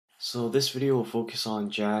So this video will focus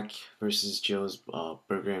on Jack versus Jill's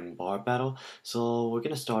burger and bar battle. So we're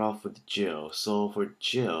gonna start off with Jill. So for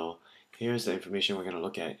Jill, here's the information we're gonna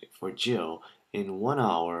look at. For Jill, in 1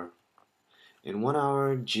 hour,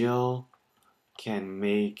 Jill can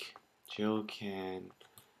make Jill can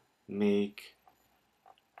make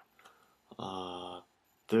uh,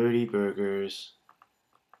 30 burgers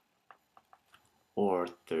or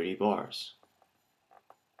 30 bars.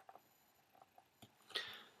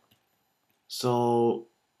 So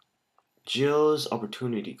Jill's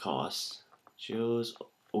opportunity cost, Jill's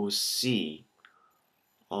OC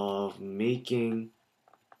of making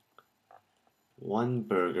one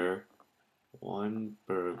burger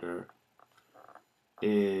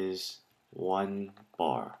is 1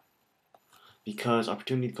 bar, because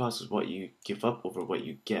opportunity cost is what you give up over what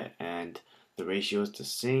you get, and the ratio is the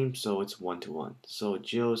same, so it's 1 to 1. So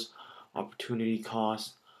Jill's opportunity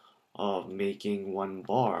cost of making one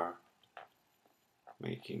bar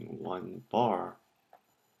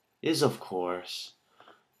is, of course,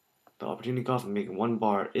 the opportunity cost of making 1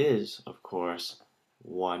 bar is, of course,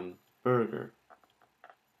 1 burger.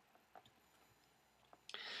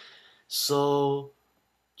 So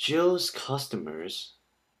Jill's customers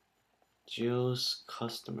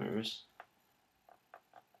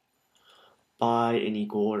buy in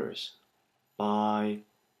equal orders, buy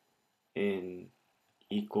in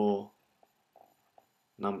equal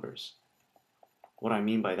numbers. What I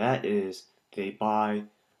mean by that is they'll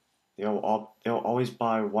always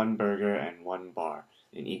buy 1 burger and 1 bar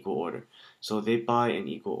in equal order. So they buy in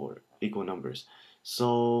equal numbers.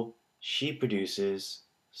 So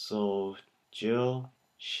Jill,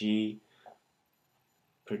 she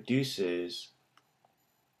produces,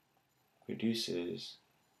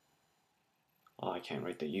 oh, I can't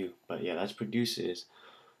write the U, but yeah, that's produces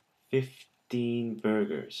 15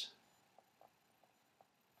 burgers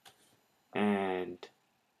and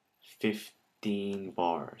 15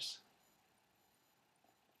 bars.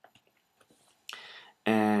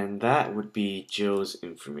 And that would be Jill's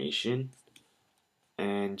information.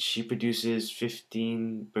 And she produces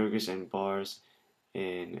 15 burgers and bars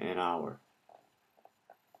in an hour.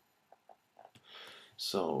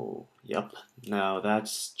 So, yep. Now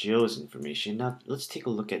that's Jill's information. Now let's take a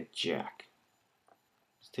look at Jack.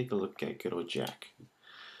 Let's take a look at good old Jack.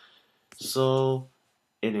 So,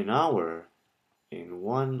 in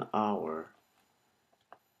 1 hour,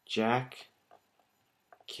 Jack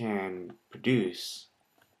can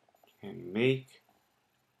make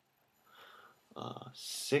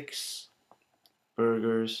 6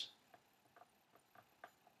 burgers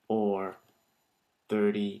or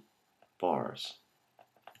 30 bars.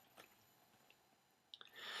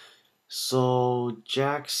 So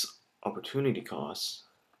Jack's opportunity cost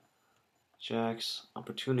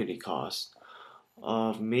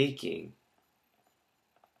of making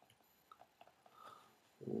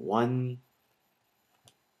 1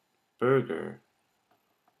 burger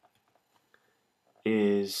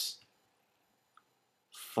is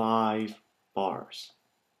 5 bars,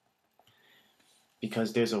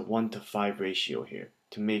 because there's a 1 to 5 ratio here.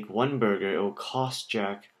 To make 1 burger, it will cost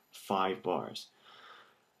Jack 5 bars.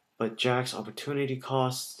 But Jack's opportunity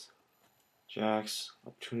cost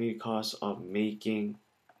of making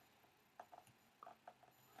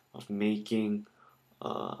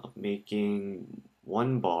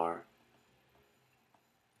 1 bar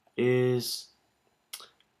is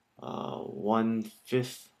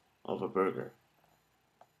 1/5 of a burger.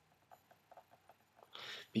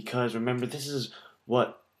 Because remember, this is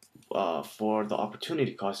what for the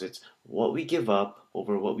opportunity cost, it's what we give up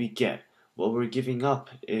over what we get. What we're giving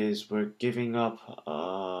up is for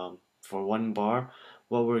 1 bar.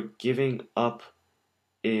 What we're giving up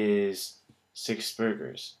is 6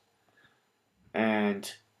 burgers,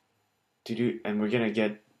 and we're gonna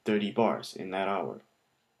get 30 bars in that hour.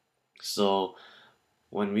 So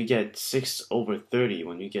when we get 6 over 30,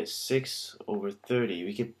 we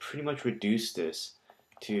can pretty much reduce this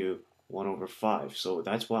to 1/5. So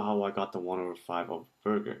that's how I got the 1/5 of a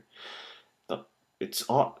burger. The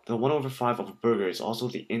 1/5 of a burger is also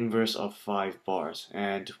the inverse of 5 bars,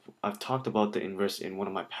 and I've talked about the inverse in one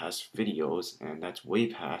of my past videos, and that's way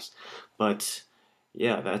past. But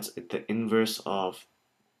yeah, that's the inverse of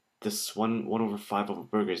this 1/5 of a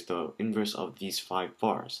burger is the inverse of these 5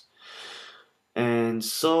 bars. And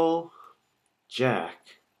so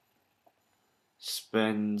Jack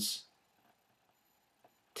spends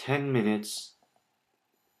 10 minutes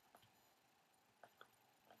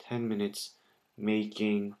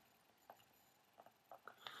making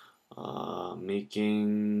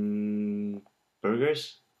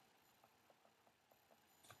burgers,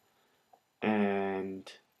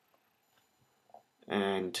 and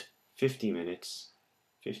and 50 minutes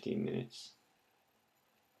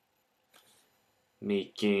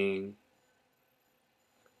making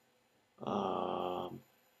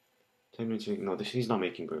 10 minutes making, no, he's not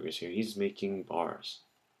making burgers here, he's making bars.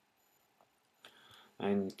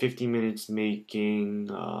 And 50 minutes making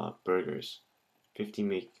burgers. 50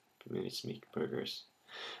 minutes make burgers.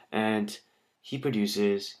 And he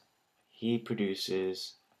produces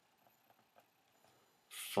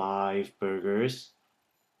 5 burgers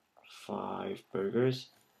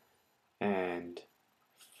and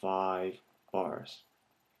 5 bars.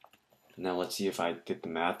 Now let's see if I did the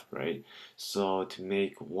math right. So to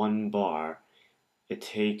make 1 bar, it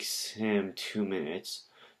takes him 2 minutes.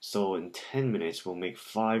 So in 10 minutes, we'll make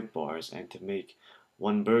 5 bars. And to make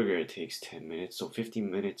 1 burger, it takes 10 minutes. So 50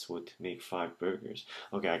 minutes would make 5 burgers.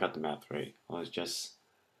 Okay, I got the math right. I was just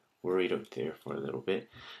worried up there for a little bit.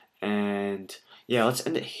 And yeah, let's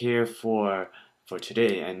end it here for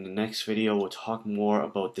today. And the next video, we'll talk more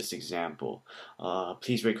about this example.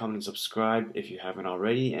 Please rate, comment, and subscribe if you haven't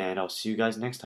already. And I'll see you guys next time.